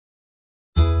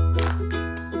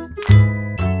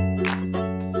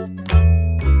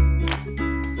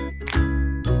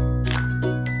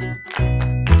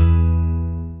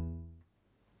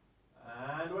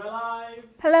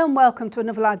and welcome to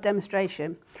another live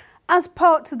demonstration. As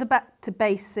part of the Back to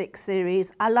Basics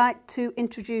series, I like to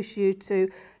introduce you to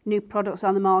new products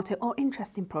on the market or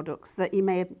interesting products that you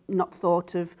may have not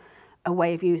thought of a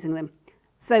way of using them.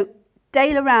 So,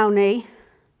 Daler-Rowney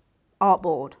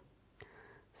Artboard.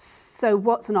 So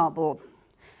what's an artboard?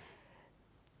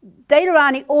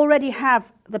 Daler-Rowney already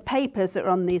have the papers that are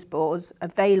on these boards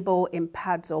available in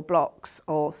pads or blocks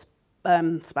or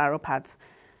spiral pads.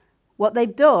 What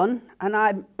they've done, and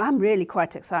I'm really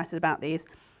quite excited about these,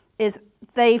 is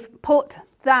they've put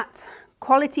that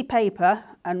quality paper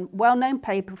and well-known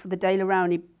paper for the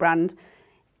Daler-Rowney brand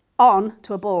on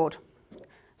to a board.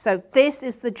 So this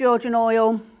is the Georgian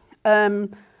oil,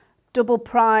 double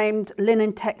primed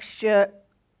linen texture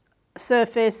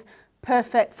surface,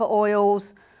 perfect for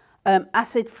oils,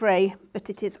 acid free, but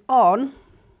it is on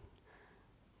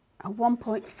a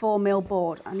 1.4mm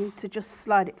board. I need to just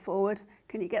slide it forward.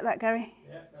 Can you get that, Gary?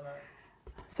 Yeah, got that.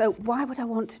 So why would I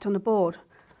want it on a board?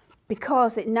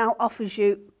 Because it now offers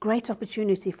you great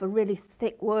opportunity for really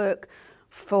thick work,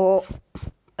 for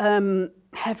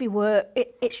heavy work.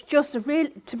 It's just a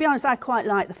really, to be honest, I quite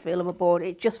like the feel of a board.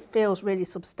 It just feels really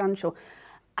substantial.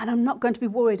 And I'm not going to be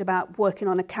worried about working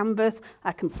on a canvas.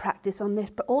 I can practice on this,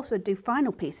 but also do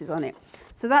final pieces on it.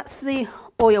 So that's the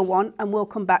oil one, and we'll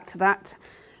come back to that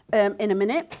in a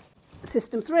minute.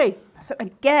 System 3. So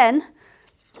again,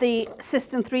 the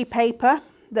System 3 paper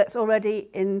that's already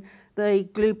in the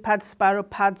glue pads, spiral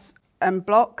pads and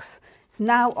blocks, it's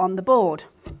now on the board.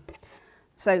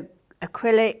 So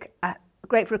acrylic,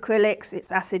 great for acrylics,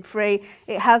 it's acid free.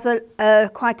 It has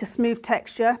quite a smooth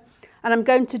texture, and I'm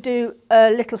going to do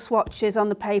little swatches on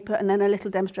the paper and then a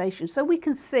little demonstration so we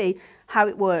can see how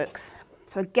it works.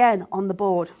 So again, on the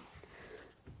board.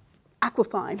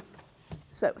 Aquafine,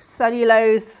 so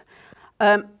cellulose,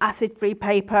 acid free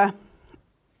paper.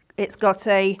 It's got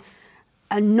a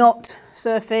knot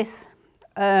surface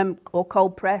or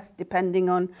cold press, depending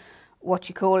on what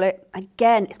you call it.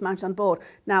 Again, it's mounted on board.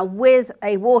 Now, with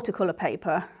a watercolour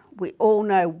paper, we all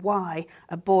know why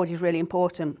a board is really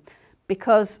important.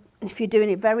 Because if you're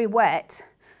doing it very wet,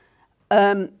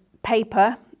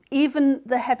 paper, even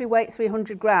the heavyweight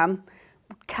 300 gram,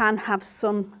 can have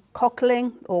some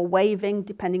cockling or waving,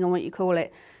 depending on what you call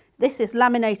it. This is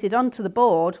laminated onto the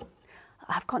board.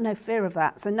 I've got no fear of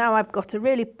that. So now I've got a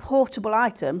really portable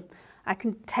item I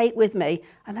can take with me,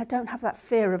 and I don't have that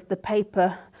fear of the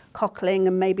paper cockling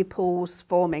and maybe pools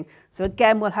forming. So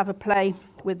again, we'll have a play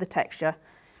with the texture.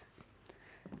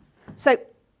 So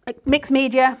mixed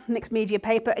media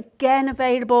paper, again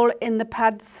available in the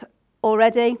pads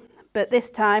already, but this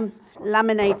time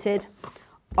laminated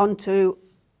onto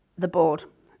the board.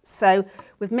 So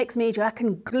with mixed media, I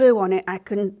can glue on it, I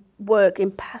can work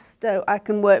in pasto, I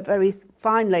can work very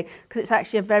finely because it's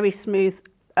actually a very smooth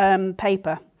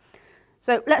paper.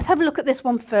 So let's have a look at this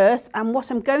one first, and what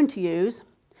I'm going to use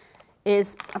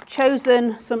is I've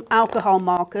chosen some alcohol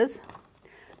markers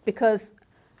because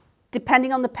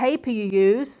depending on the paper you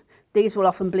use, these will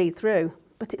often bleed through,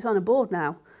 but it's on a board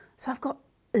now. So I've got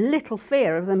little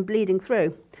fear of them bleeding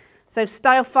through. So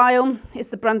Style is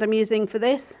the brand I'm using for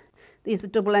this. These are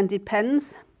double-ended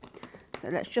pens. So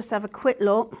let's just have a quick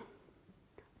look.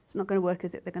 It's not going to work,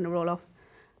 is it? They're going to roll off.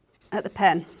 At the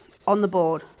pen, on the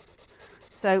board.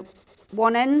 So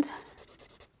one end.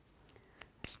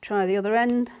 Let's try the other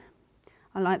end.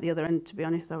 I like the other end, to be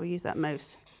honest. I will use that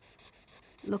most.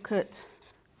 Look at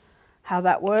how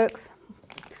that works.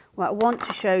 What I want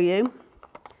to show you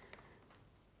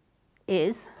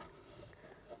is,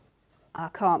 I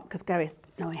can't because Gary's,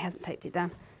 no, he hasn't taped it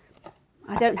down.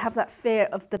 I don't have that fear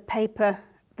of the paper,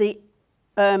 the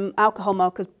alcohol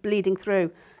markers bleeding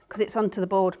through because it's onto the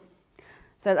board.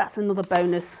 So that's another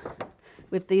bonus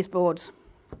with these boards.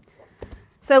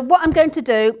 So what I'm going to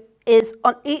do is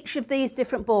on each of these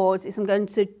different boards is I'm going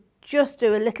to just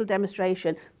do a little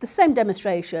demonstration, the same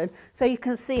demonstration, so you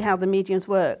can see how the mediums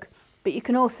work, but you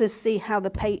can also see how the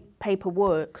paper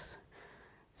works.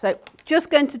 So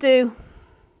just going to do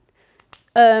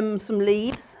some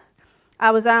leaves.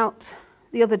 I was out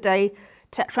the other day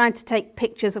trying to take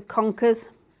pictures of conkers,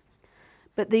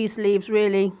 but these leaves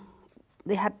really,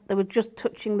 they were just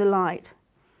touching the light,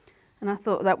 and I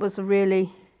thought that was a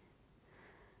really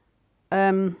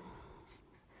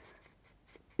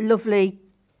lovely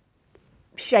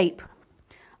shape.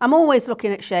 I'm always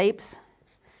looking at shapes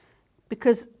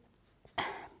because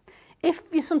if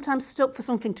you're sometimes stuck for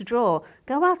something to draw,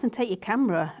 go out and take your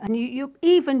camera, and you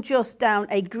even just down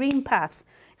a green path,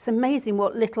 it's amazing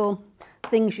what little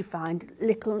things you find,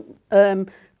 little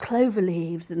clover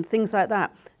leaves and things like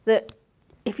that, that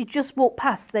if you just walk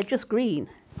past, they're just green.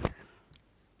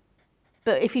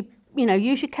 But if you you know,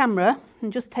 use your camera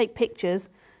and just take pictures,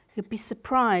 you'd be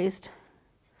surprised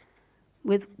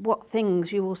with what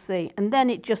things you will see. And then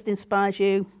it just inspires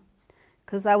you,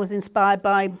 because I was inspired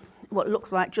by what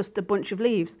looks like just a bunch of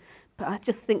leaves. But I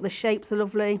just think the shapes are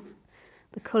lovely,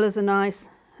 the colours are nice,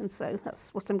 and so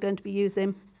that's what I'm going to be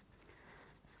using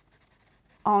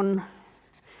on.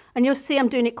 And you'll see I'm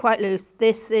doing it quite loose.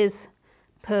 This is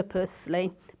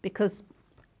purposely because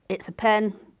it's a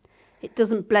pen, it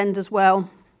doesn't blend as well.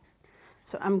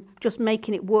 So I'm just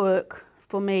making it work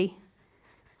for me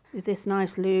with this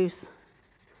nice loose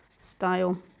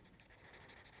style.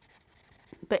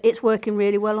 But it's working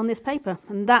really well on this paper,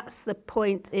 and that's the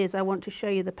point, is I want to show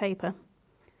you the paper.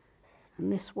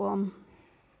 And this one,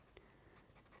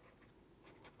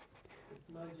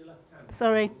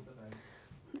 sorry,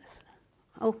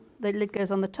 oh, the lid goes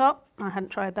on the top. I hadn't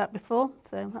tried that before,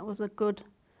 so that was a good.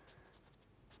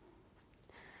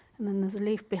 And then there's a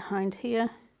leaf behind here.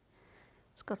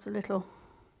 It's got a little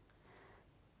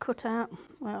cutout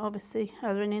where obviously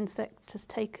either an insect has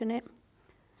taken it.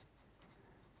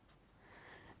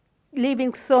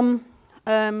 Leaving some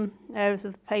areas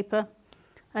of the paper,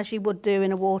 as you would do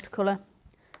in a watercolour.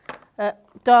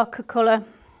 Darker colour,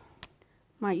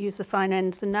 might use the fine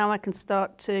ends, and now I can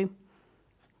start to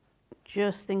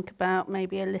just think about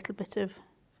maybe a little bit of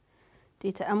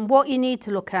detail. And what you need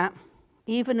to look at,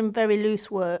 even in very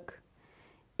loose work,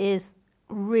 is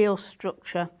real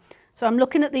structure. So I'm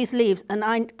looking at these leaves and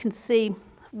I can see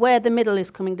where the middle is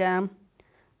coming down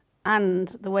and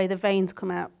the way the veins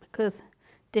come out, because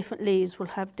different leaves will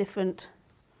have different.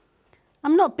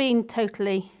 I'm not being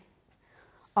totally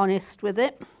honest with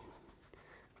it,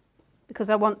 because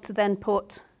I want to then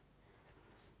put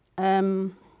a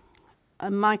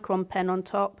micron pen on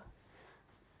top.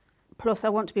 Plus I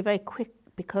want to be very quick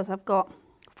because I've got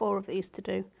 4 of these to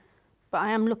do. But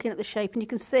I am looking at the shape, and you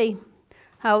can see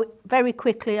how very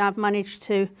quickly I've managed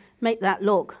to make that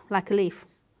look like a leaf,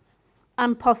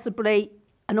 and possibly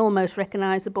an almost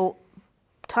recognisable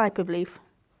type of leaf.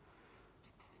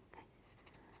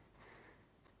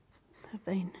 The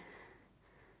vein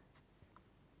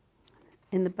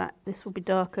in the back, this will be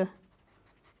darker.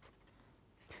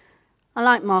 I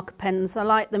like marker pens. I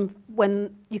like them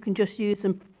when you can just use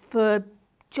them for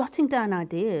jotting down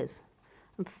ideas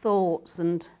and thoughts,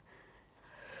 and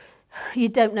you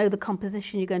don't know the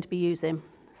composition you're going to be using.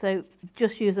 So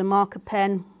just use a marker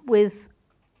pen with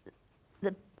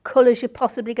the colours you're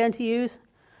possibly going to use.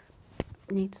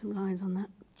 Need some lines on that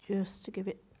just to give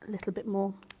it a little bit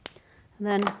more. And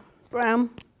then brown.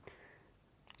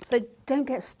 So don't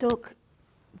get stuck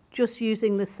just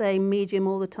using the same medium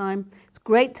all the time. It's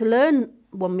great to learn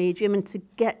one medium and to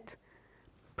get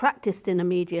practiced in a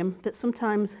medium, but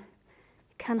sometimes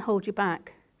it can hold you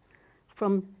back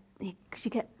from, because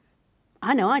you get,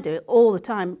 I know I do it all the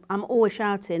time. I'm always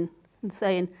shouting and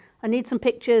saying, I need some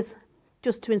pictures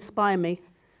just to inspire me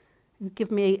and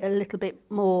give me a little bit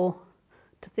more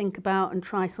to think about and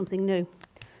try something new.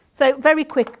 So very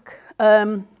quick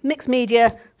mixed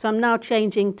media. So I'm now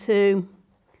changing to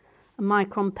a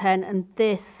micron pen, and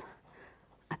this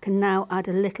I can now add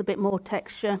a little bit more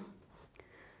texture.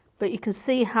 But you can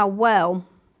see how well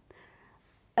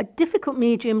a difficult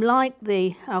medium like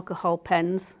the alcohol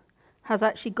pens has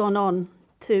actually gone on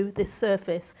to this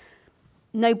surface.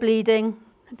 No bleeding,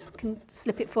 I just can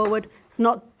slip it forward. It's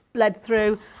not bled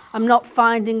through. I'm not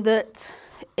finding that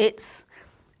it's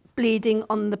bleeding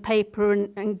on the paper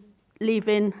and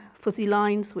leaving fuzzy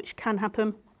lines, which can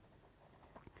happen.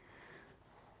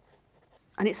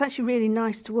 And it's actually really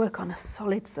nice to work on a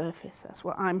solid surface. That's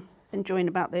what I'm enjoying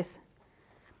about this.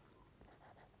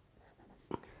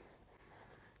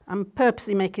 I'm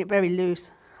purposely making it very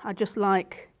loose. I just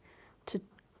like to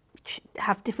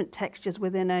have different textures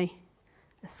within a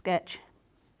sketch.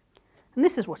 And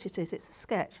this is what it is, it's a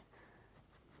sketch.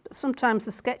 But sometimes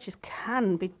the sketches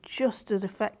can be just as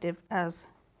effective as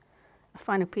a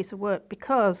final piece of work,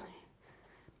 because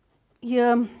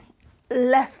you're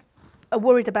less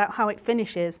worried about how it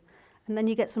finishes, and then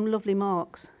you get some lovely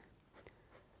marks.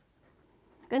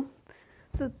 Okay,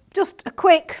 so just a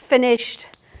quick finished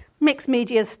mixed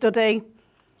media study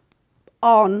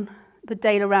on the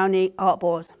Daler-Rowney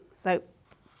Artboard. So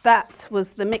that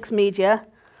was the mixed media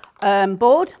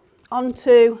board.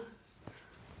 Onto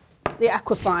the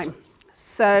Aquafine.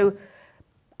 So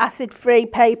acid-free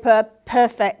paper,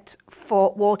 perfect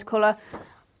for watercolour,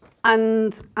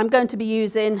 and I'm going to be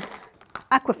using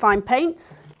Aquafine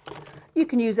paints. You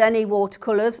can use any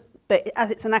watercolours, but as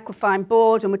it's an Aquafine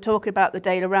board and we're talking about the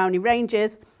Daler-Rowney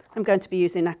ranges, I'm going to be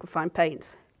using Aquafine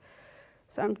paints.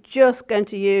 So I'm just going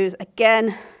to use,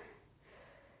 again,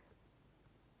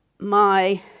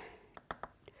 my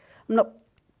I'm not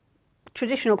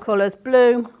traditional colours,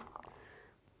 blue,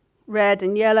 red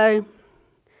and yellow,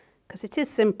 because it is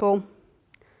simple.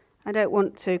 I don't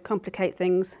want to complicate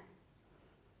things.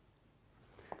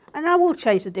 And I will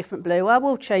change the different blue, I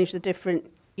will change the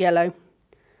different yellow,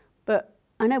 but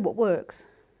I know what works.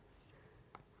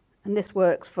 And this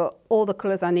works for all the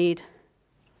colours I need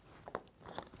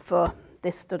for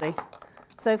this study.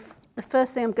 So the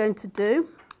first thing I'm going to do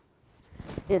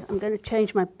is I'm going to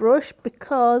change my brush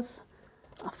because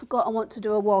I forgot I want to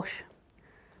do a wash.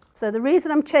 So the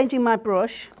reason I'm changing my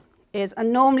brush is I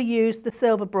normally use the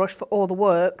silver brush for all the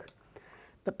work,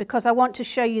 but because I want to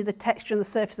show you the texture and the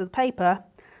surface of the paper,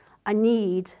 I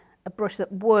need a brush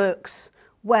that works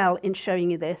well in showing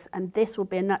you this, and this will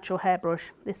be a natural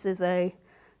hairbrush. This is a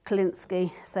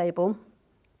Kolinsky Sable.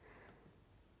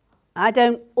 I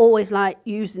don't always like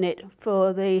using it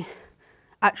for the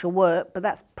actual work, but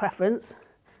that's preference.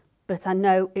 But I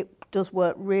know it does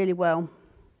work really well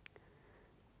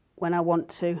when I want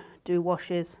to do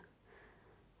washes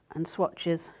and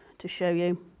swatches to show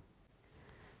you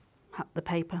the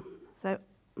paper. So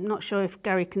I'm not sure if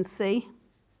Gary can see.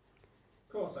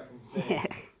 Of course I can see. Yeah.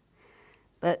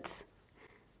 But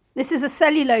this is a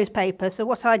cellulose paper, so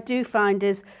what I do find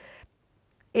is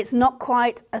it's not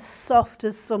quite as soft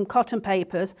as some cotton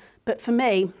papers, but for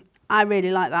me, I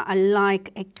really like that. I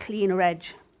like a cleaner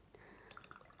edge.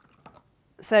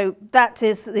 So that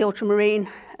is the ultramarine,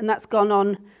 and that's gone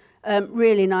on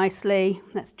really nicely.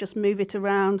 Let's just move it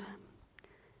around,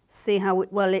 see how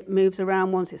well it moves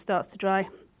around once it starts to dry.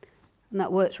 And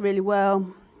that works really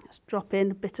well. Let's drop in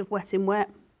a bit of wet in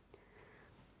wet.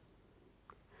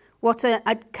 What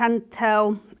I can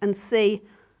tell and see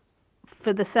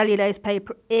for the cellulose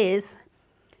paper is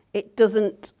it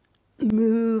doesn't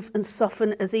move and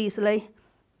soften as easily,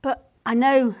 but I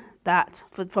know that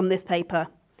from this paper.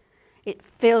 It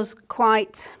feels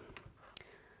quite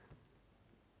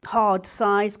hard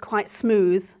size, quite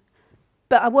smooth,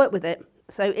 but I work with it,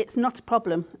 so it's not a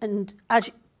problem. And as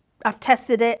I've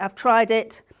tested it, I've tried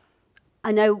it,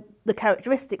 I know the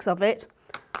characteristics of it,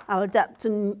 I'll adapt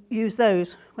and use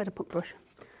those. Where'd I put brush?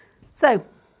 So,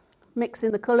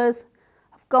 mixing the colours.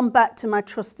 I've gone back to my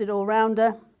trusted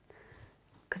all-rounder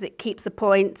because it keeps the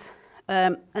point,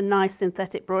 a nice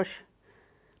synthetic brush.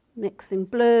 Mixing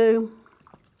blue.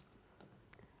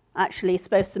 Actually, you're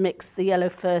supposed to mix the yellow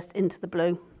first into the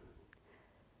blue.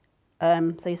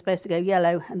 So you're supposed to go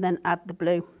yellow and then add the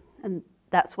blue, and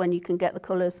that's when you can get the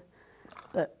colours,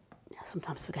 but I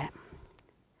sometimes forget.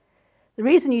 The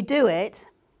reason you do it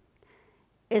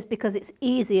is because it's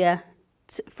easier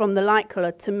from the light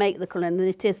colour to make the colour than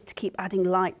it is to keep adding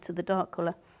light to the dark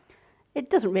colour. It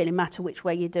doesn't really matter which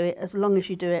way you do it, as long as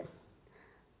you do it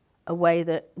a way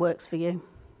that works for you.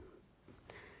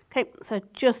 Okay, so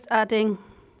just adding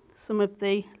some of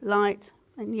the light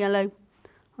and yellow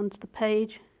onto the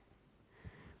page.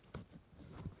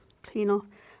 Clean off.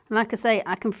 And like I say,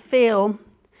 I can feel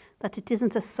that it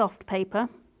isn't a soft paper,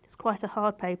 it's quite a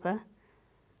hard paper,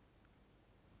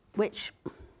 which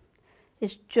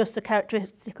is just a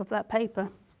characteristic of that paper.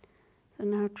 So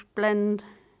now to blend,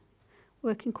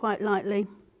 working quite lightly,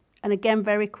 and again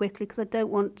very quickly, because I don't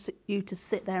want you to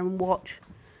sit there and watch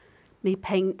me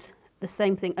paint the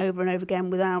same thing over and over again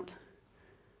without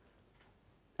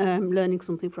learning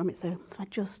something from it. So I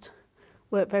just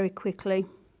work very quickly.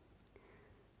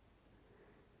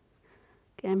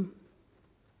 Again,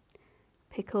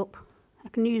 pick up. I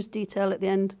can use detail at the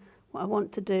end. What I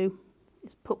want to do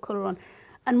is put colour on.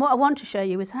 And what I want to show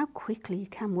you is how quickly you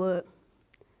can work.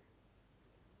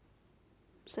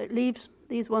 So it leaves,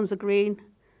 these ones are green.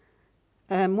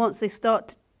 Once they start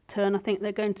to turn, I think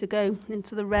they're going to go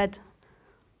into the red.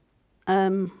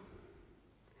 So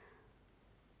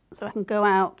I can go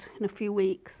out in a few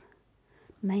weeks.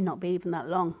 May not be even that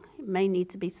long. It may need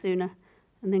to be sooner.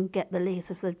 And then get the leaves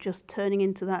if they're just turning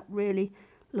into that really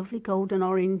lovely golden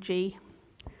orangey.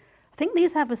 I think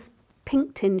these have a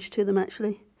pink tinge to them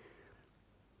actually.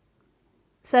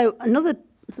 So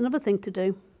it's another thing to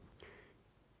do.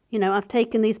 You know, I've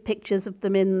taken these pictures of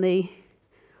them in the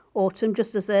autumn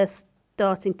just as they're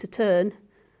starting to turn.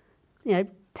 You know,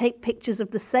 take pictures of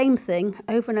the same thing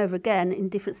over and over again in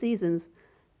different seasons,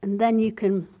 and then you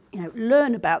can, you know,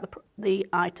 learn about the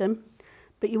item,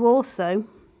 but you also,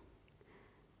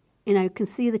 you know, can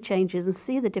see the changes and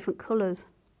see the different colours.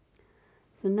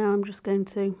 So now I'm just going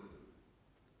to,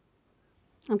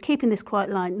 I'm keeping this quite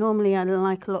light. Normally I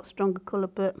like a lot stronger colour,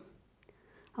 but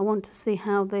I want to see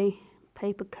how the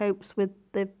paper copes with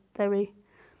the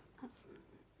that's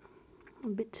a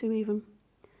bit too even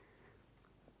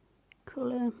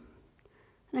colour.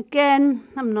 And again,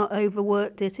 I've not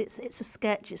overworked it. It's a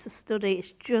sketch, it's a study.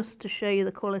 It's just to show you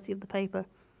the quality of the paper.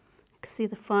 You can see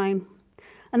the fine.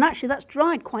 And actually that's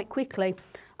dried quite quickly.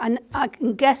 And I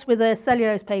can guess with a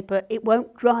cellulose paper, it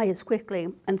won't dry as quickly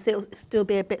and still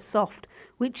be a bit soft,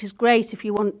 which is great if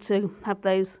you want to have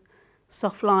those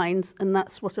soft lines, and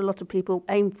that's what a lot of people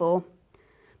aim for.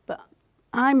 But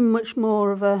I'm much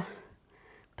more of a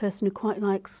person who quite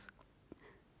likes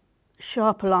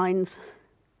sharper lines.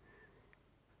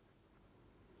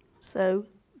 So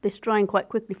this drying quite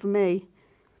quickly for me,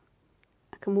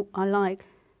 I like.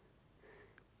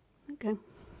 Okay.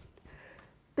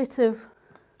 Bit of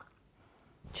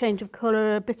change of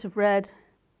colour, a bit of red.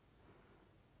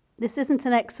 This isn't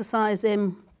an exercise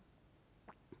in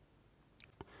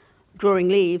drawing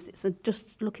leaves, it's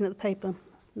just looking at the paper.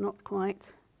 It's not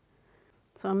quite.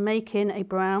 So I'm making a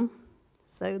brown,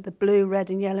 so the blue, red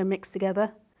and yellow mixed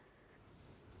together.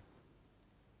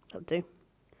 That'll do.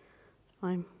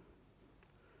 Fine.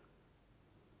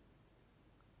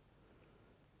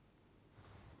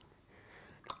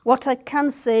 What I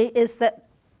can see is that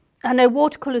I know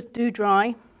watercolours do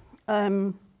dry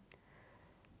about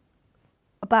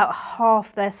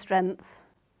half their strength,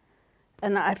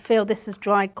 and I feel this has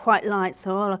dried quite light,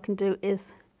 so all I can do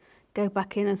is go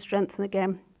back in and strengthen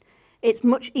again. It's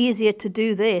much easier to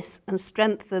do this and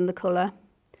strengthen the colour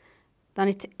than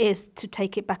it is to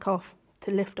take it back off,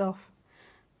 to lift off.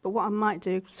 But what I might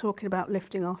do, talking about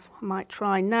lifting off, I might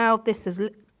try, now this is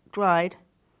dried,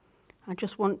 I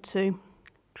just want to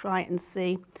try it and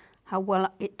see how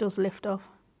well it does lift off.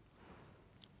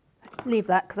 Leave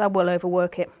that because I will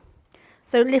overwork it.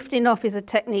 So lifting off is a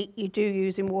technique you do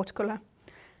use in watercolour,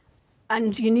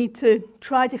 and you need to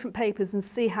try different papers and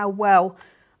see how well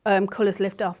colours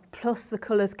lift off. Plus the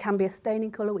colours can be a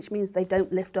staining colour, which means they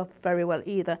don't lift off very well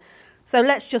either. So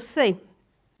let's just see.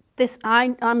 This,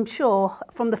 I'm sure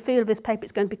from the feel of this paper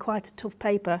it's going to be quite a tough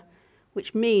paper,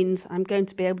 which means I'm going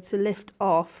to be able to lift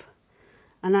off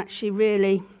and actually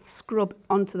really scrub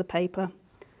onto the paper.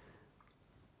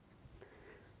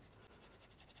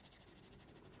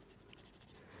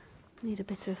 Need a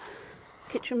bit of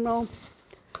kitchen roll.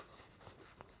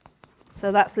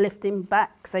 So that's lifting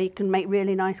back, so you can make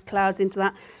really nice clouds into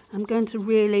that. I'm going to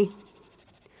really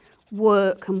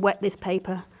work and wet this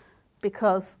paper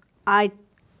because I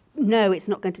know it's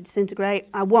not going to disintegrate.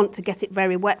 I want to get it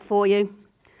very wet for you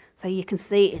so you can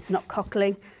see it's not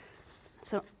cockling.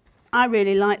 So I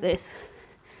really like this.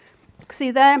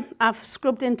 See there, I've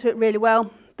scrubbed into it really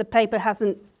well. The paper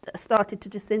hasn't started to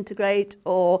disintegrate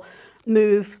or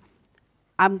move.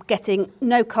 I'm getting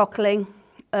no cockling.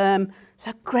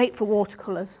 So great for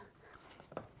watercolours.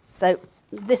 So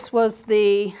this was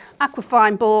the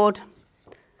Aquafine board.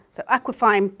 So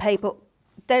Aquafine paper,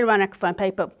 Daler-Rowney Aquafine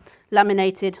paper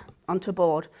laminated onto a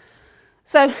board.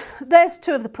 So there's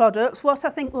two of the products. What I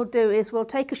think we'll do is we'll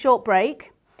take a short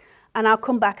break and I'll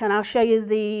come back and I'll show you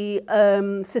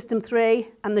the System 3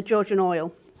 and the Georgian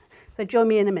oil. So join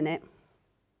me in a minute.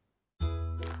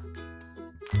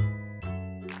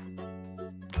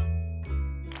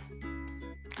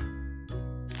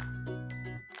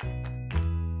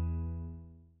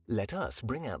 Let us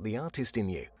bring out the artist in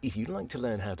you. If you'd like to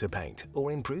learn how to paint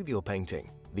or improve your painting,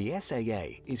 the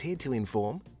SAA is here to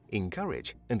inform,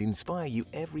 encourage and inspire you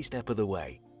every step of the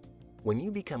way. When you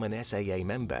become an SAA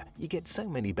member, you get so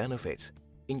many benefits,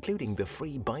 including the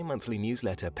free bi-monthly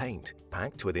newsletter Paint,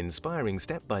 packed with inspiring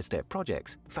step-by-step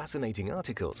projects, fascinating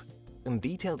articles, and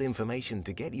detailed information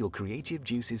to get your creative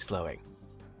juices flowing.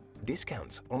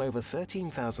 Discounts on over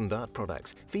 13,000 art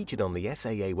products featured on the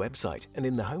SAA website and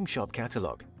in the Home Shop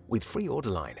catalogue, with free order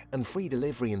line and free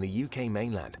delivery in the UK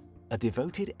mainland. A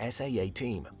devoted SAA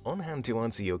team on hand to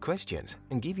answer your questions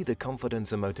and give you the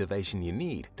confidence and motivation you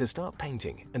need to start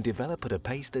painting and develop at a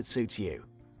pace that suits you.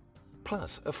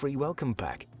 Plus, a free welcome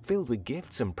pack filled with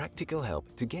gifts and practical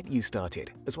help to get you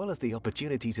started, as well as the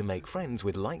opportunity to make friends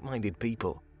with like-minded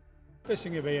people. Best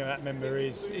thing to be a member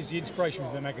is the inspiration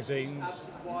from the magazines,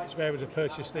 to be able to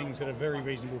purchase things at a very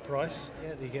reasonable price.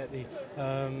 Yeah, you get the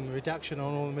reduction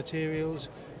on all the materials,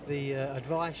 the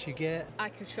advice you get. I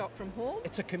can shop from home.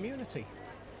 It's a community.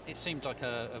 It seemed like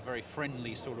a very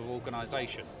friendly sort of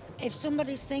organisation. If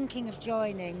somebody's thinking of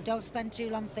joining, don't spend too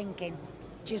long thinking.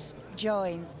 Just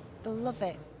join. They'll love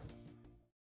it.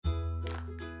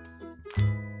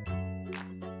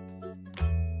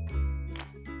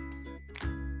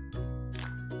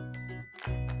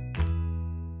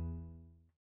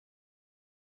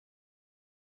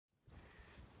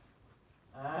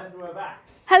 And we're back.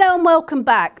 Hello and welcome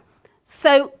back.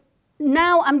 So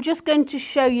now I'm just going to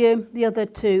show you the other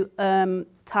two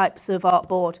types of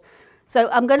artboard. So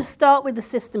I'm going to start with the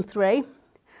System 3.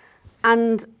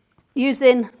 And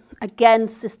using, again,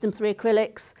 System 3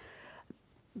 acrylics,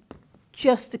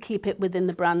 just to keep it within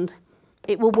the brand.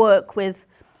 It will work with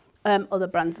other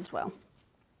brands as well.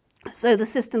 So the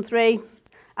System 3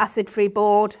 acid-free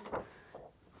board,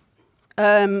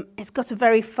 it's got a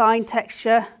very fine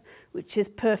texture, which is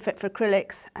perfect for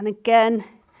acrylics. And again,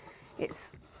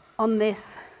 it's on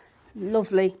this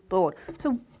lovely board.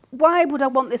 So why would I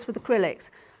want this with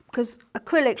acrylics? Because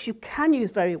acrylics you can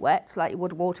use very wet, like you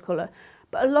would watercolour,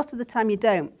 but a lot of the time you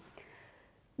don't.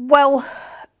 Well,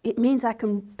 it means I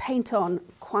can paint on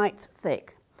quite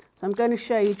thick. So I'm going to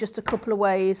show you just a couple of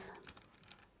ways.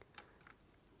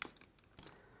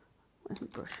 Where's my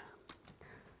brush?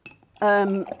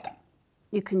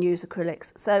 You can use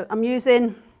acrylics. So I'm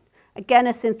using, again,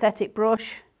 a synthetic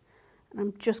brush. And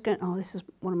I'm just going, oh, this is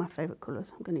one of my favourite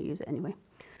colours. I'm going to use it anyway.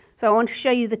 So I want to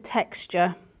show you the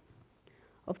texture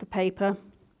of the paper.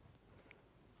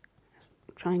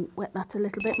 Try and wet that a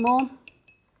little bit more.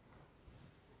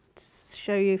 Just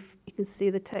show you if you can see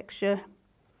the texture.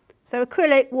 So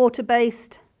acrylic,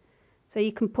 water-based, so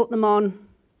you can put them on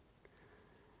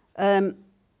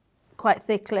quite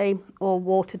thickly or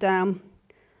water down.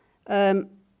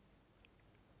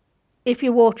 If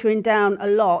you're watering down a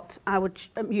lot, I would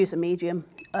use a medium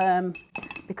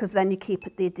because then you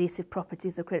keep the adhesive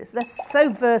properties of acrylics. They're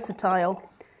so versatile.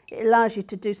 It allows you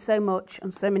to do so much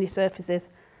on so many surfaces.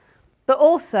 But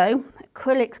also,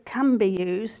 acrylics can be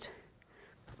used.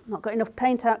 Not got enough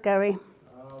paint out, Gary.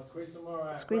 Oh, squeeze some more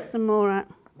out. Squeeze some more out.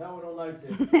 No one will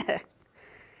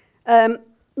notice.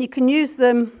 You can use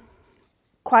them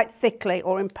quite thickly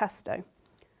or in pesto,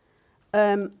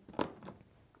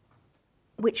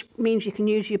 which means you can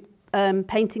use your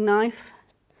painting knife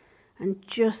and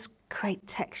just create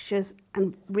textures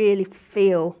and really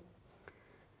feel.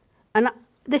 And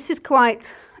this is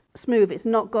quite smooth. It's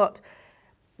not got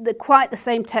quite the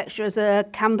same texture as a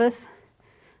canvas,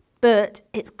 but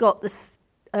it's got this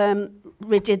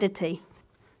rigidity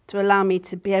to allow me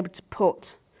to be able to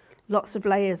put lots of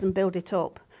layers and build it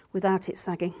up without it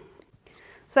sagging.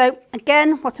 So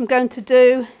again, what I'm going to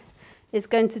do is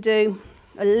going to do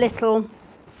a little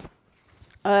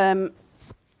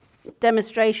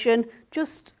demonstration.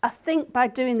 Just, I think by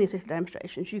doing these little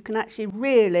demonstrations, you can actually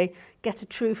really get a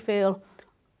true feel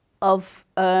of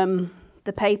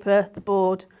the paper, the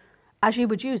board, as you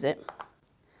would use it.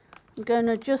 I'm going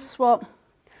to just swap.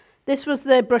 This was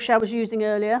the brush I was using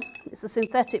earlier. It's a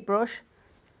synthetic brush,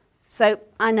 so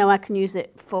I know I can use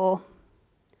it for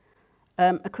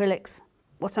acrylics.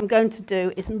 What I'm going to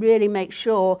do is really make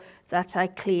sure that I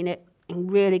clean it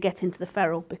and really get into the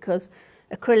ferrule, because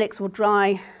acrylics will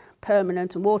dry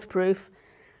permanent and waterproof,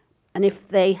 and if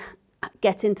they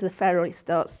get into the ferrule, it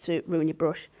starts to ruin your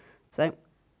brush. So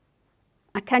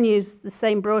I can use the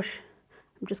same brush.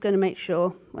 I'm just going to make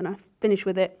sure when I finish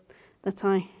with it that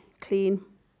I clean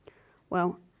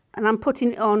well. And I'm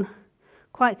putting it on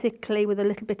quite thickly with a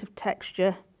little bit of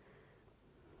texture,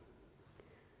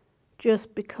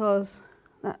 just because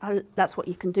that's what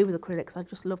you can do with acrylics. I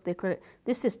just love the acrylic.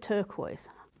 This is turquoise.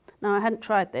 Now, I hadn't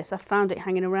tried this. I found it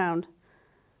hanging around.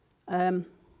 So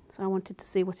I wanted to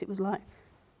see what it was like.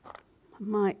 I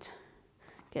might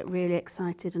get really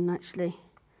excited and actually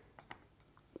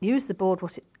use the board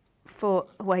for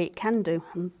the way it can do.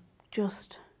 I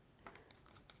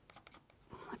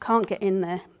can't get in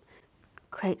there.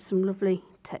 Create some lovely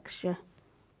texture.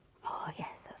 Oh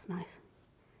yes, that's nice.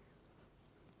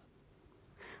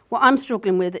 What I'm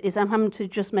struggling with is I'm having to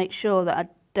just make sure that I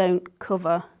don't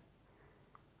cover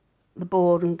the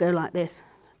board and go like this,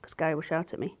 because Gary will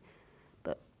shout at me.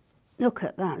 But look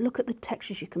at that. Look at the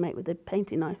textures you can make with the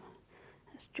painting knife.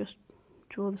 Let's just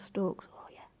draw the stalks. Oh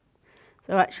yeah.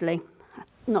 So actually,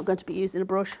 I'm not going to be using a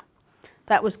brush.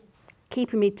 That was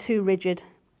keeping me too rigid.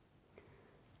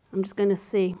 I'm just going to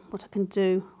see what I can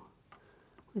do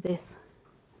with this,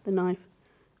 the knife,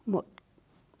 and what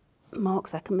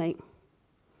marks I can make.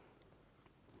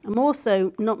 I'm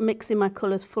also not mixing my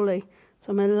colours fully,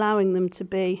 so I'm allowing them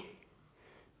to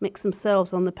mix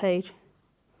themselves on the page.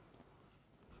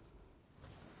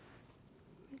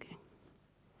 Okay.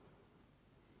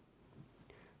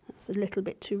 That's a little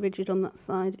bit too rigid on that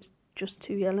side, it's just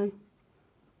too yellow.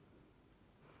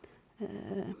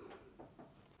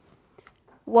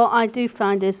 What I do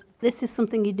find is this is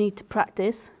something you need to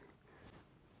practice,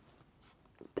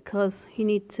 because you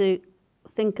need to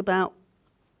think about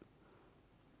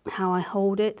how I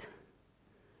hold it.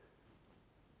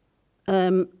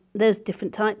 There's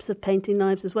different types of painting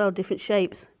knives as well, different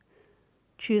shapes.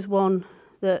 Choose one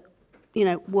that, you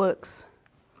know, works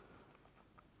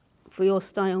for your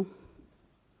style.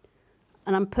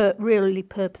 And I'm really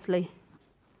purposely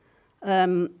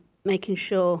making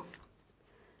sure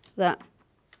that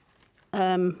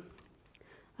I'm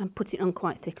putting it on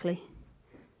quite thickly.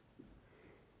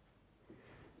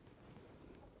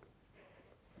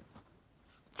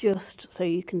 Just so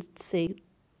you can see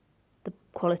the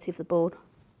quality of the board.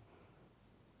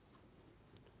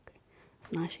 Okay.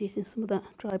 It's nice using some of that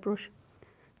dry brush.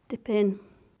 Dip in.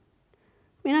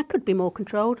 I mean, I could be more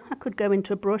controlled. I could go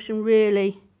into a brush and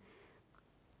really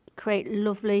create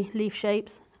lovely leaf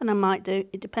shapes, and I might do.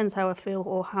 It depends how I feel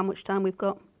or how much time we've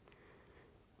got.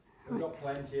 We've got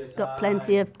plenty of time. Got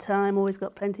plenty of time, always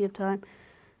got plenty of time.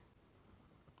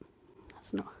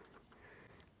 That's not...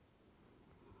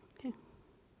 Okay.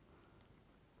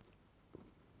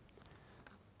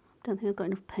 Don't think I've got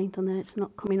enough paint on there, it's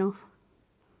not coming off.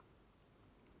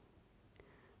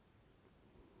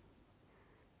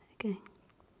 Okay.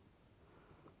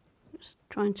 Just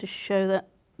trying to show that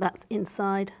that's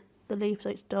inside the leaf, so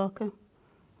it's darker.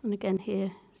 And again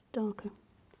here, it's darker.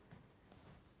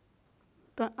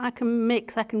 But I can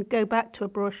mix, I can go back to a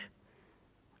brush.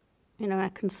 You know, I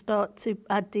can start to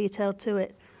add detail to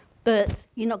it. But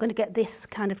you're not going to get this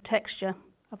kind of texture.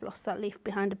 I've lost that leaf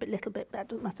behind a little bit, but that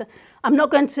doesn't matter. I'm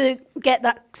not going to get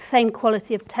that same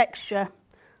quality of texture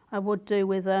I would do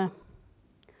with a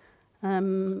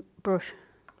brush.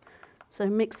 So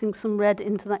mixing some red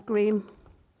into that green,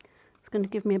 it's going to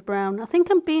give me a brown. I think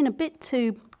I'm being a bit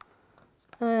too,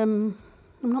 I'm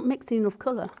not mixing enough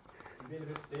colour. You're being a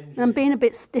bit stingy. I'm being a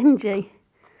bit stingy.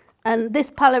 And this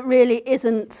palette really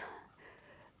isn't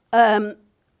a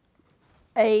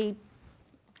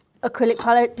acrylic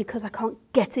palette because I can't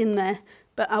get in there,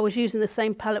 but I was using the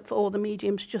same palette for all the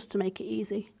mediums just to make it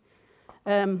easy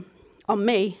on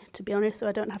me, to be honest, so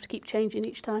I don't have to keep changing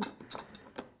each time.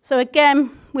 So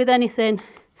again, with anything,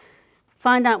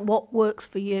 find out what works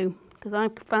for you, because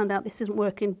I've found out this isn't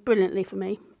working brilliantly for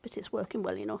me, but it's working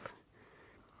well enough.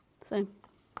 So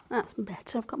that's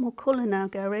better. I've got more colour now,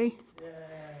 Gary.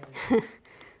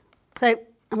 So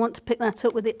I want to pick that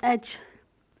up with the edge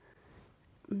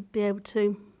and be able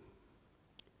to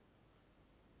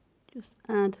just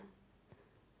add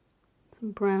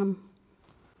some brown,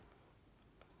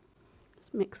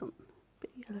 just mix on a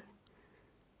bit of yellow.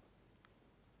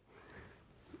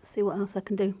 Let's see what else I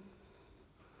can do.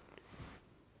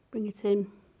 Bring it in,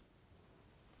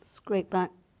 scrape back.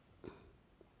 I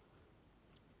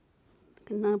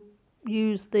can now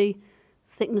use the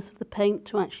thickness of the paint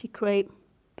to actually create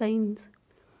veins.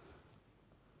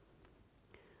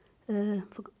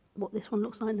 Forgot what this one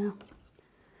looks like now.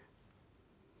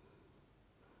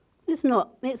 It's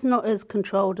not as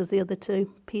controlled as the other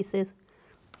two pieces,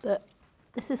 but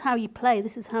this is how you play.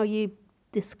 This is how you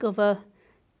discover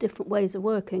different ways of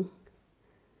working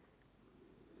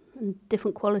and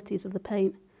different qualities of the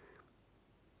paint.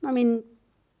 I mean,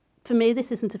 for me,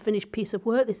 this isn't a finished piece of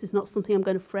work. This is not something I'm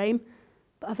going to frame,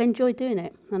 but I've enjoyed doing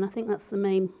it, and I think that's the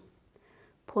main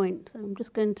point. So I'm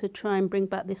just going to try and bring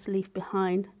back this leaf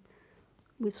behind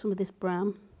with some of this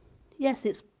brown. Yes,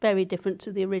 it's very different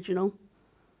to the original,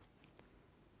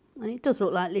 and it does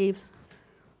look like leaves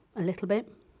a little bit,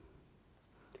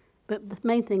 but the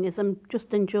main thing is I'm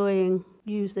just enjoying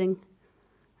using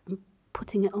and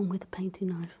putting it on with a painting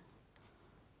knife.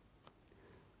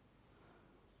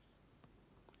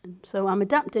 And so I'm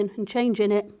adapting and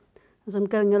changing it as I'm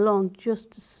going along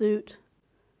just to suit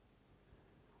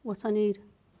what I need.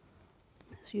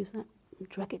 Let's use that and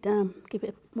drag it down, give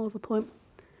it more of a point.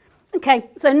 Okay,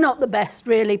 so not the best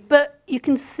really, but you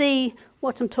can see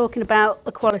what I'm talking about,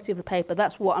 the quality of the paper.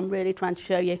 That's what I'm really trying to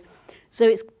show you. So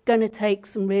it's going to take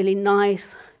some really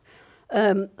nice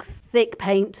thick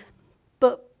paint,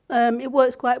 but it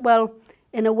works quite well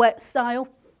in a wet style.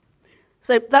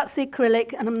 So that's the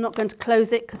acrylic, and I'm not going to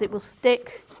close it because it will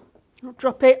stick. I'll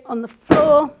drop it on the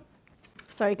floor.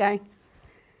 Sorry, Guy.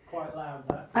 Quite loud,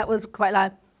 that. That was quite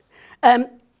loud.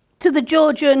 To the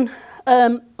Georgian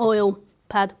oil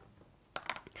pad.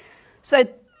 So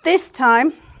this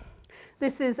time,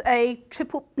 this is a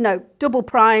double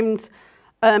primed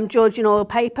Georgian oil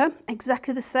paper,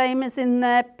 exactly the same as in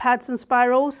their pads and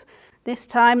spirals. This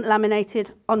time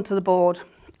laminated onto the board.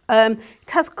 It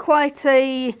has quite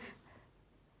a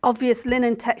obvious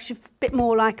linen texture, a bit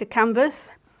more like a canvas,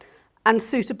 and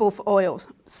suitable for oils.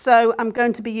 So I'm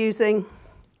going to be using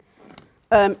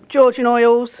Georgian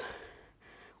oils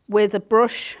with a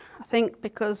brush, I think,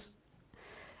 because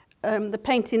the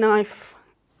painting knife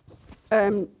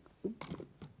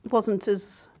wasn't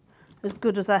as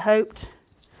good as I hoped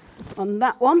on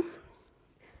that one.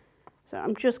 So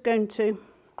I'm just going to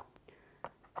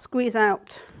squeeze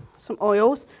out some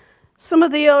oils. Some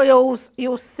of the oils,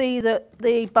 you'll see that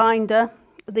the binder,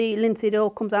 the linseed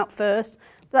oil, comes out first.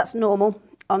 That's normal.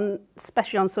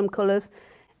 especially on some colours.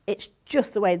 It's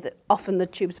just the way that often the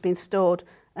tube's been stored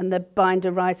and the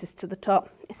binder rises to the top.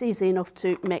 It's easy enough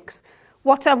to mix.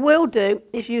 What I will do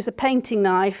is use a painting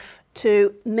knife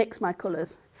to mix my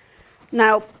colours.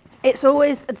 Now, it's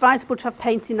always advisable to have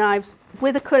painting knives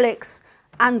with acrylics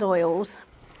and oils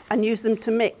and use them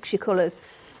to mix your colours.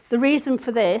 The reason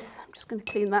for this, I'm just going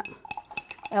to clean that,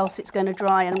 else it's going to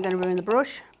dry and I'm going to ruin the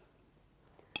brush,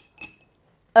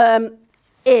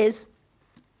 is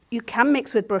you can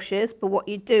mix with brushes, but what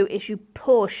you do is you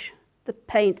push the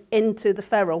paint into the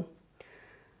ferrule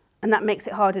and that makes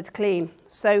it harder to clean.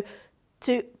 So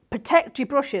to protect your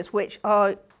brushes, which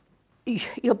are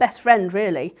your best friend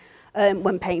really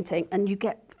when painting, and you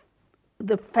get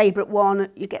the favourite one,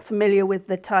 you get familiar with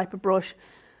the type of brush,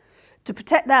 to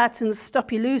protect that and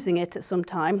stop you losing it at some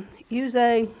time, use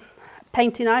a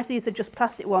painting knife. These are just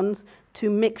plastic ones to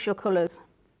mix your colours.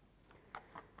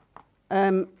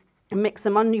 And mix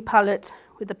them on your palette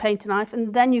with the painting knife,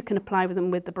 and then you can apply them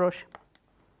with the brush.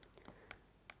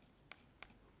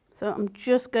 So I'm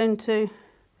just going to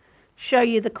show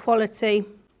you the quality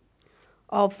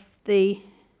of the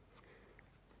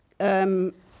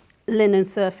linen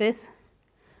surface.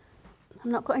 I've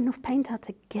not got enough paint out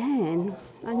again.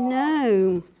 I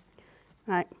know.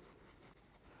 Right.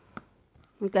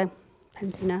 Okay,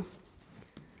 painting now.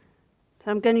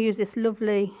 So I'm going to use this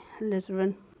lovely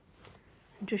alizarin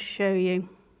and just show you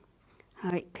how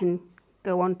it can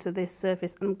go onto this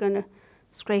surface. I'm going to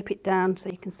scrape it down so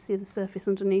you can see the surface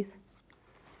underneath.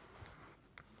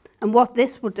 And what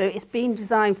this will do, it's been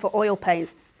designed for oil paint,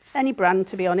 any brand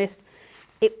to be honest.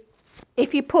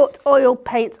 If you put oil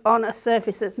paint on a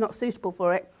surface that's not suitable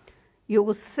for it, you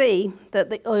will see that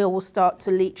the oil will start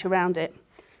to leach around it.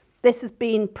 This has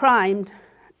been primed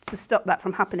to stop that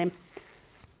from happening.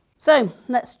 So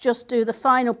let's just do the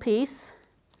final piece.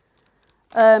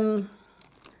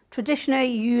 Traditionally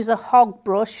you use a hog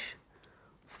brush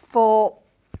for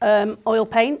oil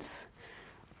paints.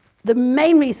 The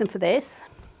main reason for this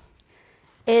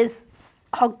is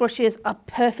hog brushes are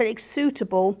perfectly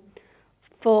suitable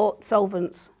for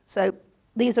solvents. So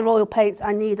these are oil paints.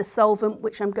 I need a solvent,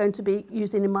 which I'm going to be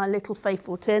using in my little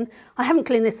faithful tin. I haven't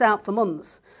cleaned this out for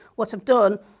months. What I've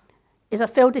done is I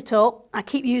filled it up, I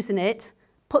keep using it,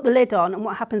 put the lid on, and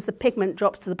what happens, the pigment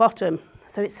drops to the bottom.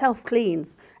 So it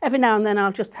self-cleans. Every now and then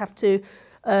I'll just have to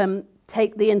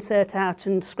take the insert out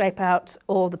and scrape out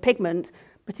all the pigment,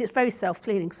 but it's very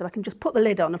self-cleaning, so I can just put the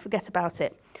lid on and forget about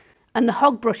it. And the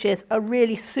hog brushes are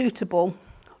really suitable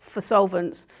for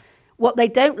solvents. What they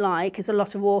don't like is a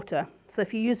lot of water. So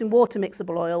if you're using water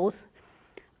mixable oils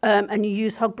and you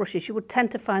use hog brushes, you would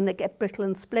tend to find they get brittle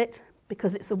and split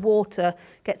because it's the water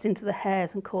gets into the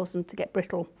hairs and causes them to get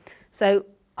brittle. So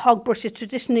hog brushes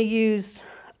traditionally used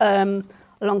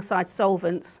alongside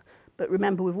solvents, but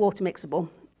remember with water mixable,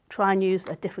 try and use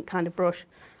a different kind of brush.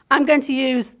 I'm going to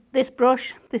use this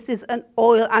brush. This is an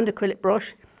oil and acrylic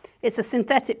brush. It's a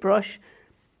synthetic brush,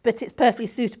 but it's perfectly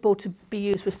suitable to be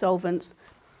used with solvents.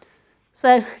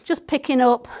 So just picking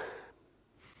up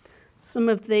some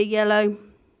of the yellow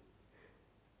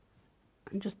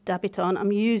and just dab it on.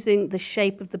 I'm using the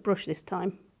shape of the brush this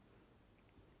time.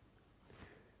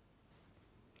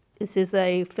 This is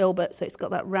a filbert, so it's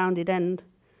got that rounded end.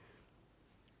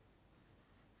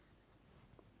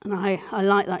 And I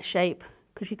like that shape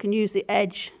because you can use the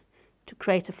edge to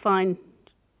create a fine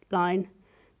line,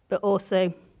 but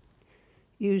also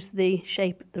use the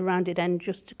shape, the rounded end,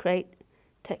 just to create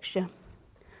texture.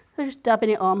 So just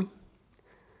dabbing it on.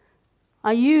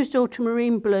 I used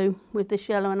ultramarine blue with this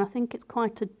yellow, and I think it's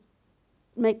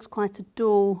makes quite a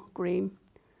dull green,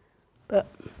 but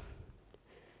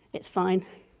it's fine.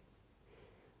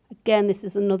 Again, this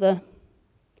is another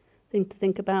thing to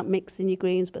think about, mixing your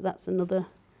greens, but that's another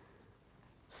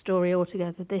story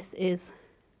altogether. This is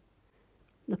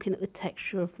looking at the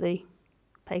texture of the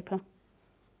paper.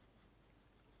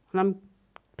 And I'm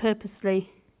purposely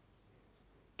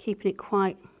keeping it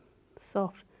quite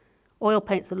soft. Oil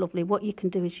paints are lovely. What you can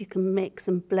do is you can mix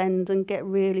and blend and get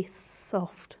really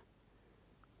soft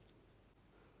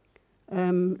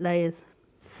layers.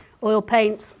 Oil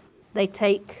paints, they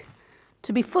take,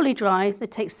 to be fully dry, they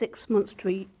take 6 months to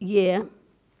a year.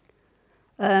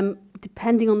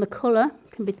 Depending on the colour,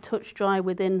 can be touch dry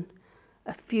within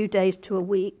a few days to a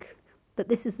week. But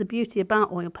this is the beauty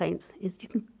about oil paints, is you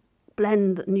can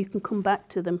blend and you can come back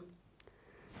to them.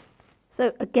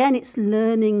 So again, it's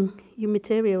learning your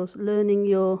materials, learning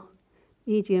your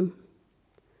medium.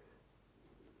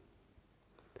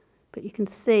 But you can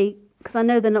see, because I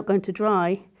know they're not going to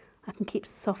dry, I can keep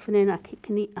softening, I can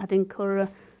keep adding colour,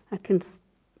 I can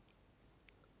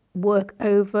work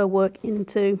over, work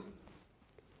into.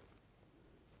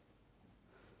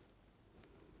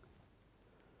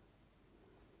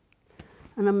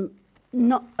 and I'm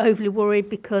not overly worried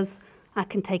because I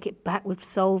can take it back with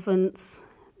solvents.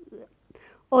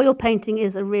 Oil painting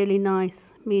is a really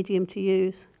nice medium to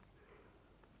use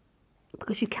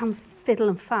because you can fiddle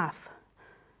and faff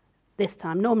this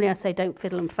time. Normally I say don't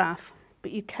fiddle and faff,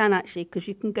 but you can actually, because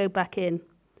you can go back in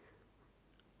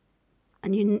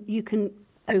and you can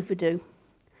overdo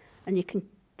and you can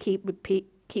keep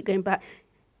going back.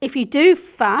 If you do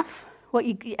faff, what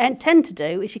you tend to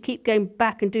do is you keep going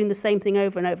back and doing the same thing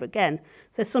over and over again.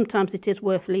 So sometimes it is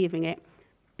worth leaving it.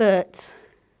 But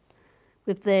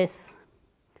with this,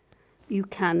 you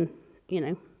can, you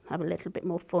know, have a little bit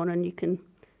more fun and you can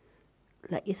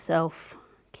let yourself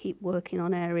keep working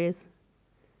on areas.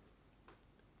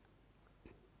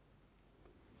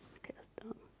 Okay, that's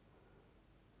done.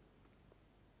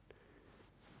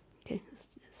 Okay, let's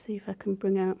see if I can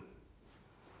bring out,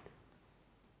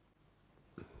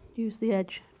 use the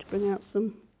edge to bring out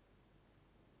some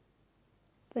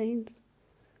veins.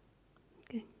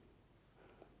 Okay.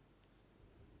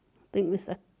 I think this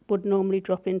I would normally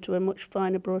drop into a much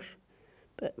finer brush,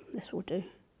 but this will do.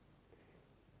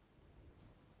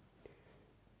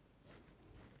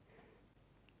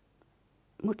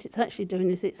 What it's actually doing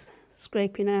is it's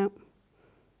scraping out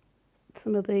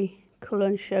some of the colour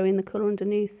and showing the colour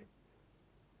underneath.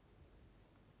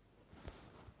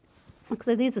 Like I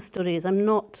say, these are studies. I'm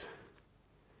not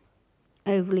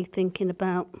overly thinking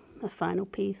about a final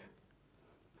piece.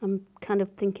 I'm kind of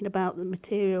thinking about the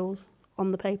materials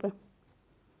on the paper.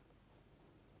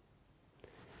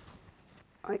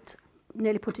 Right,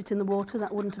 nearly put it in the water.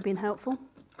 That wouldn't have been helpful.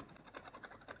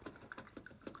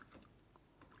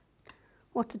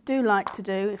 What I do like to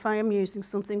do, if I am using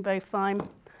something very fine, I'm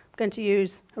going to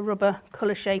use a rubber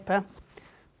colour shaper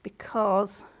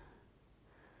because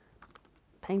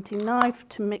painting knife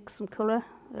to mix some colour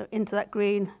into that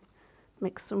green,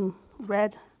 mix some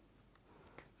red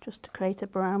just to create a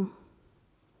brown.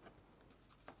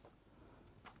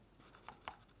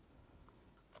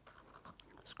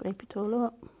 Scrape it all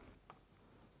up,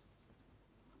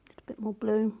 get a bit more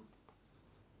blue.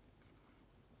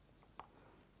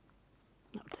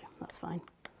 That'll do, that's fine.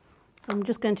 I'm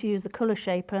just going to use the colour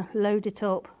shaper, load it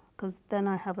up, because then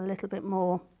I have a little bit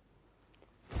more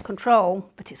control,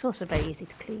 but it's also very easy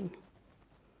to clean.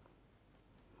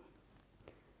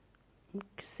 You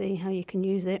can see how you can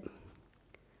use it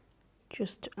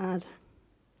just to add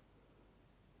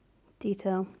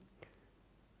detail.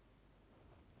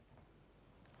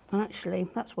 Actually,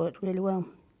 that's worked really well.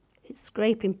 It's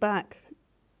scraping back,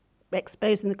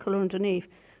 exposing the colour underneath,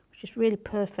 which is really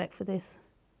perfect for this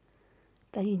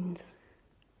veins.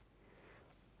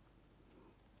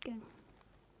 Okay.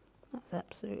 That's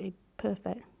absolutely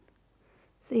perfect.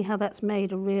 See how that's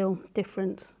made a real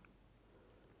difference.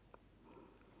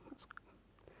 That's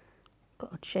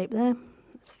got a shape there.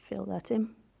 Let's fill that in.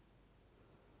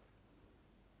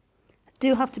 I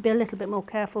do have to be a little bit more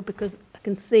careful because I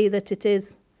can see that it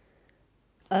is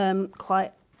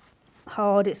quite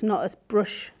hard. It's not as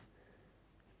brush,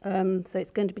 so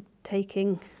it's going to be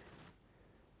taking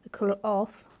the colour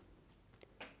off.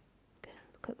 Okay,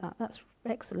 look at that, that's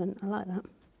excellent, I like that.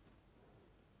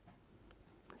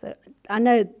 So I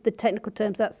know the technical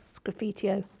terms, that's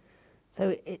sgraffito,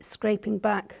 so it's scraping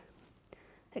back,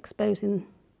 exposing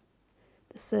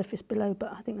the surface below,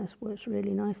 but I think that works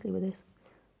really nicely with this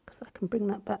because I can bring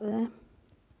that back there.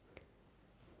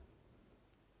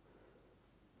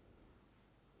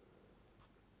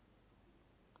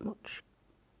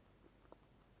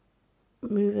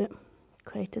 Move it,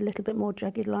 create a little bit more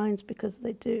jagged lines because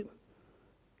they do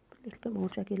a little bit more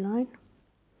jagged line.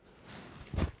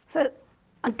 So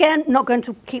again, not going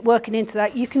to keep working into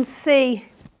that. You can see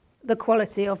the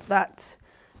quality of that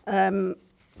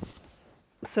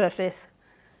surface.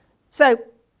 So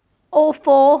all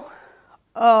four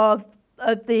of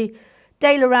the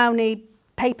Daler-Rowney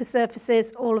paper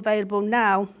surfaces all available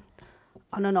now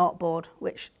on an artboard,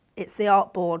 which it's the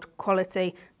artboard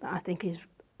quality that I think is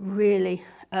really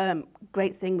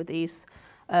great thing with these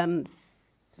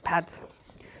pads.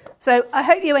 So I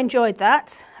hope you enjoyed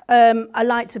that. I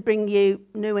like to bring you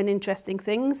new and interesting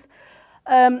things.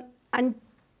 And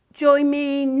join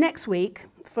me next week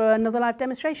for another live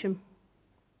demonstration.